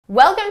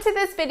Welcome to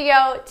this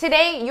video.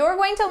 Today you're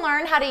going to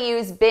learn how to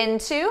use been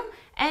to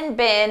and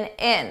been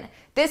in.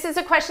 This is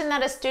a question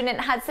that a student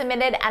had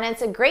submitted and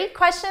it's a great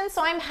question,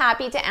 so I'm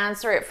happy to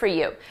answer it for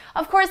you.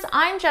 Of course,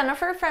 I'm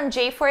Jennifer from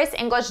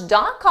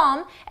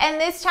JForrestEnglish.com, and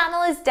this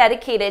channel is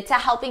dedicated to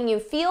helping you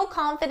feel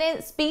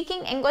confident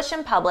speaking English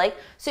in public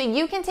so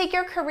you can take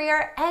your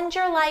career and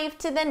your life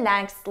to the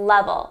next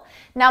level.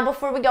 Now,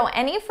 before we go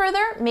any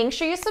further, make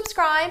sure you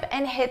subscribe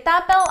and hit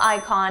that bell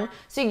icon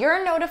so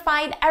you're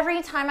notified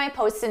every time I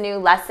post a new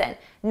lesson.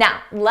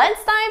 Now,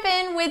 let's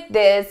dive in with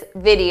this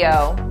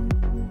video.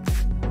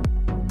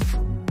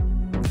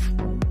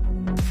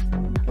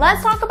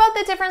 Let's talk about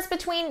the difference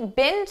between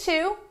been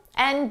to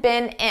and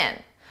been in.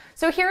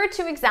 So here are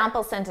two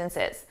example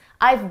sentences.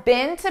 I've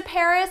been to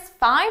Paris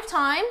 5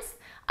 times.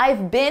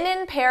 I've been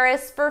in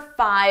Paris for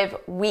 5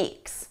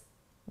 weeks.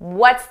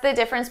 What's the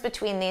difference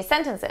between these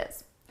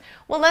sentences?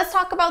 Well, let's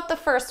talk about the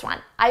first one.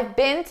 I've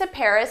been to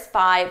Paris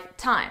 5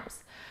 times.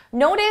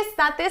 Notice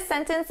that this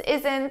sentence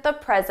is in the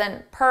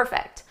present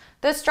perfect.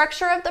 The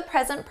structure of the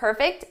present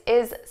perfect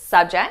is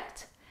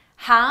subject,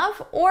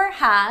 have or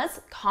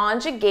has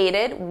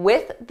conjugated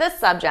with the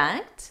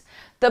subject,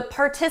 the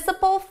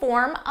participle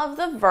form of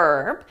the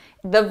verb.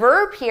 The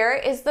verb here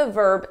is the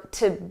verb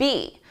to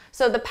be.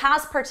 So the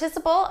past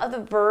participle of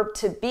the verb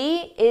to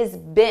be is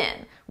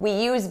been. We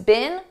use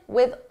been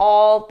with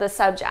all the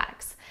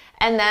subjects.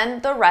 And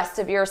then the rest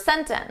of your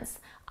sentence.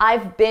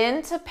 I've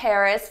been to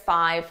Paris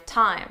 5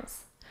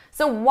 times.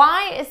 So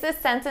why is this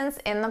sentence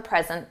in the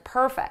present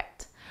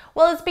perfect?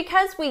 Well, it's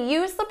because we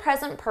use the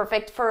present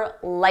perfect for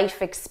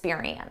life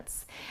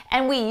experience.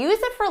 And we use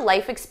it for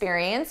life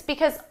experience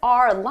because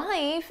our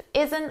life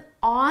is an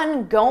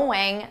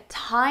ongoing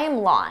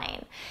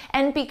timeline.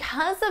 And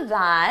because of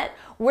that,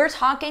 we're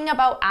talking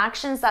about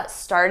actions that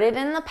started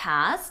in the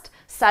past,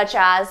 such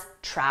as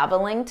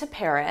traveling to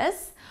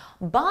Paris,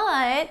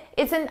 but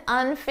it's an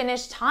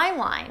unfinished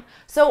timeline.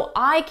 So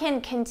I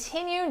can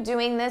continue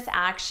doing this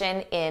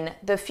action in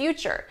the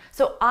future.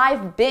 So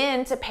I've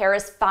been to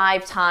Paris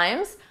 5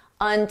 times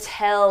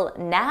until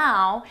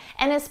now,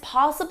 and it's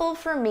possible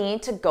for me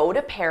to go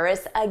to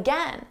Paris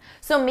again.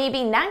 So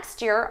maybe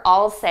next year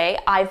I'll say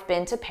I've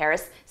been to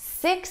Paris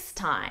 6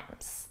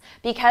 times.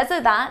 Because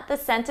of that, the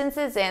sentence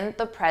is in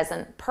the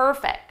present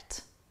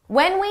perfect.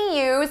 When we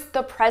use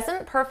the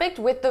present perfect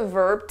with the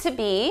verb to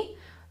be,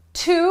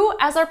 to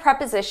as our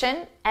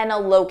preposition and a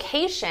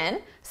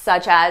location,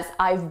 such as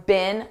I've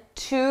been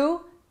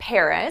to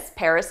Paris,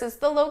 Paris is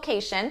the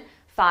location,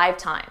 5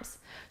 times.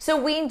 So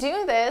we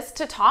do this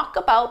to talk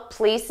about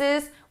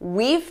places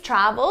we've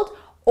traveled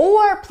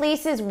or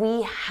places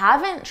we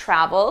haven't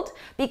traveled,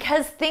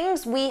 because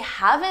things we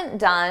haven't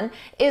done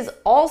is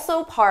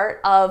also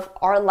part of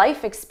our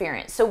life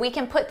experience. So we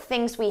can put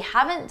things we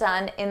haven't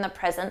done in the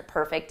present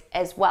perfect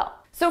as well.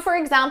 So for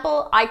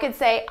example, I could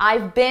say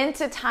I've been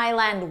to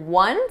Thailand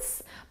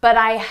once, but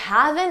I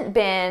haven't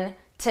been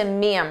to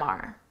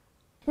Myanmar.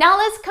 Now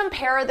let's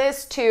compare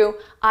this to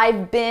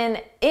I've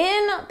been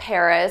in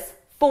Paris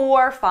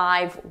for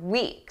 5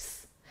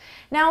 weeks.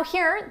 Now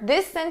here,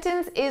 this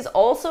sentence is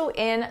also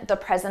in the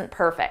present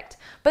perfect.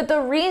 But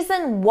the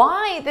reason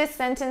why this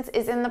sentence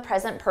is in the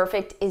present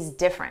perfect is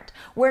different.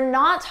 We're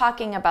not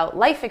talking about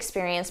life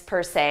experience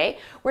per se.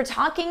 We're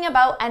talking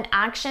about an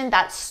action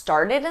that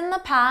started in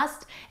the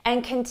past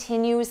and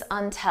continues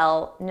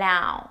until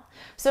now.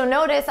 So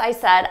notice I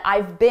said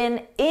I've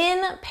been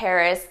in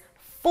Paris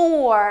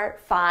for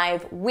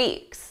 5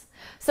 weeks.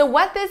 So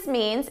what this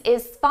means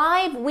is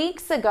 5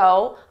 weeks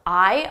ago,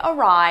 I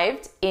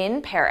arrived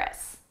in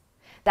Paris.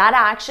 That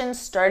action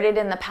started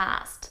in the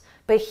past.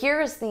 But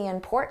here's the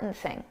important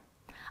thing.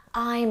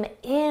 I'm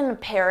in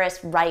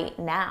Paris right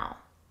now.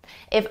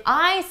 If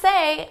I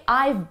say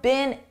I've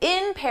been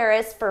in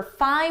Paris for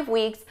 5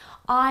 weeks,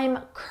 I'm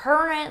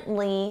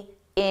currently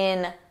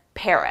in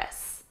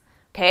Paris.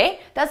 Okay?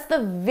 That's the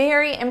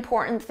very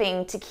important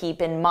thing to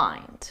keep in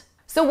mind.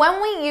 So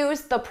when we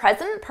use the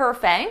present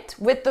perfect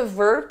with the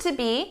verb to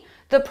be,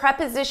 the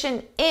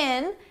preposition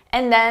in,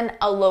 and then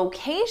a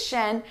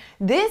location,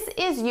 this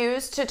is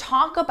used to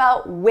talk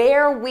about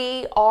where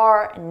we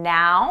are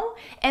now,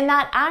 and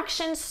that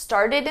action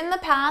started in the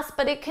past,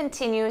 but it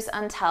continues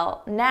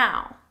until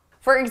now.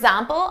 For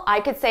example, I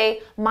could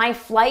say, my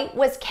flight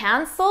was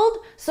canceled,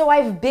 so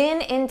I've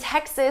been in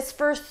Texas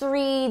for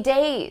 3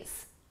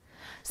 days.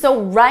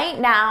 So right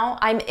now,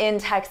 I'm in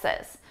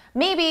Texas.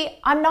 Maybe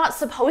I'm not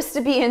supposed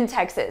to be in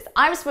Texas.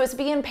 I'm supposed to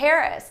be in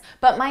Paris,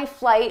 but my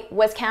flight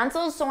was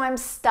canceled, so I'm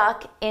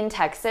stuck in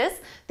Texas.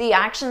 The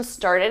action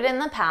started in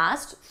the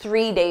past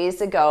 3 days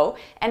ago,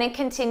 and it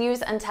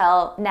continues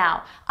until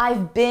now.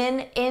 I've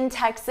been in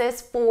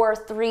Texas for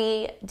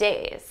 3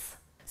 days.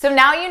 So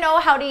now you know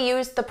how to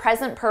use the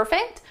present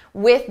perfect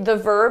with the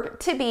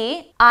verb to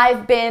be,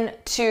 I've been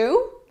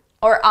to,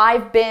 or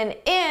I've been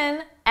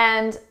in,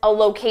 and a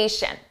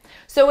location.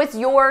 So it's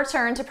your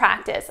turn to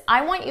practice.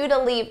 I want you to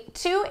leave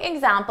 2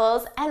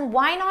 examples, and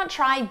why not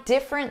try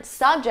different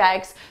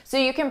subjects so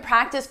you can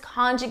practice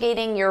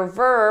conjugating your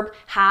verb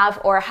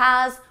have or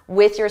has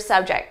with your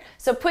subject.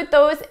 So put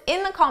those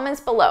in the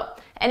comments below.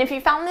 And if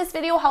you found this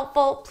video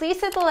helpful, please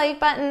hit the like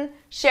button,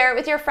 share it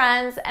with your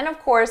friends, and of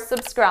course,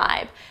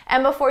 subscribe.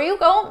 And before you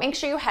go, make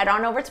sure you head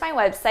on over to my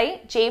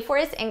website,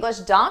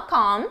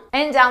 JForrestEnglish.com,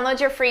 and download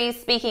your free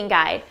speaking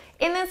guide.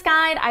 In this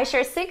guide, I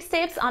share 6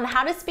 tips on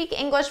how to speak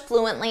English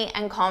fluently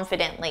and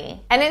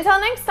confidently. And until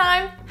next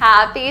time,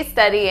 happy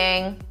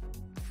studying!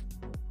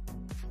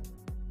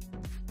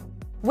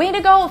 Way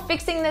to go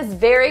fixing this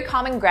very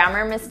common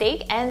grammar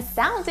mistake and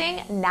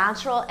sounding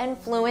natural and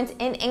fluent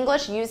in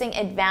English using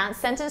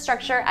advanced sentence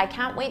structure. I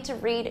can't wait to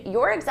read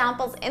your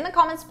examples in the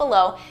comments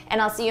below,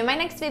 and I'll see you in my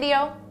next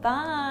video.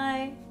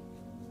 Bye!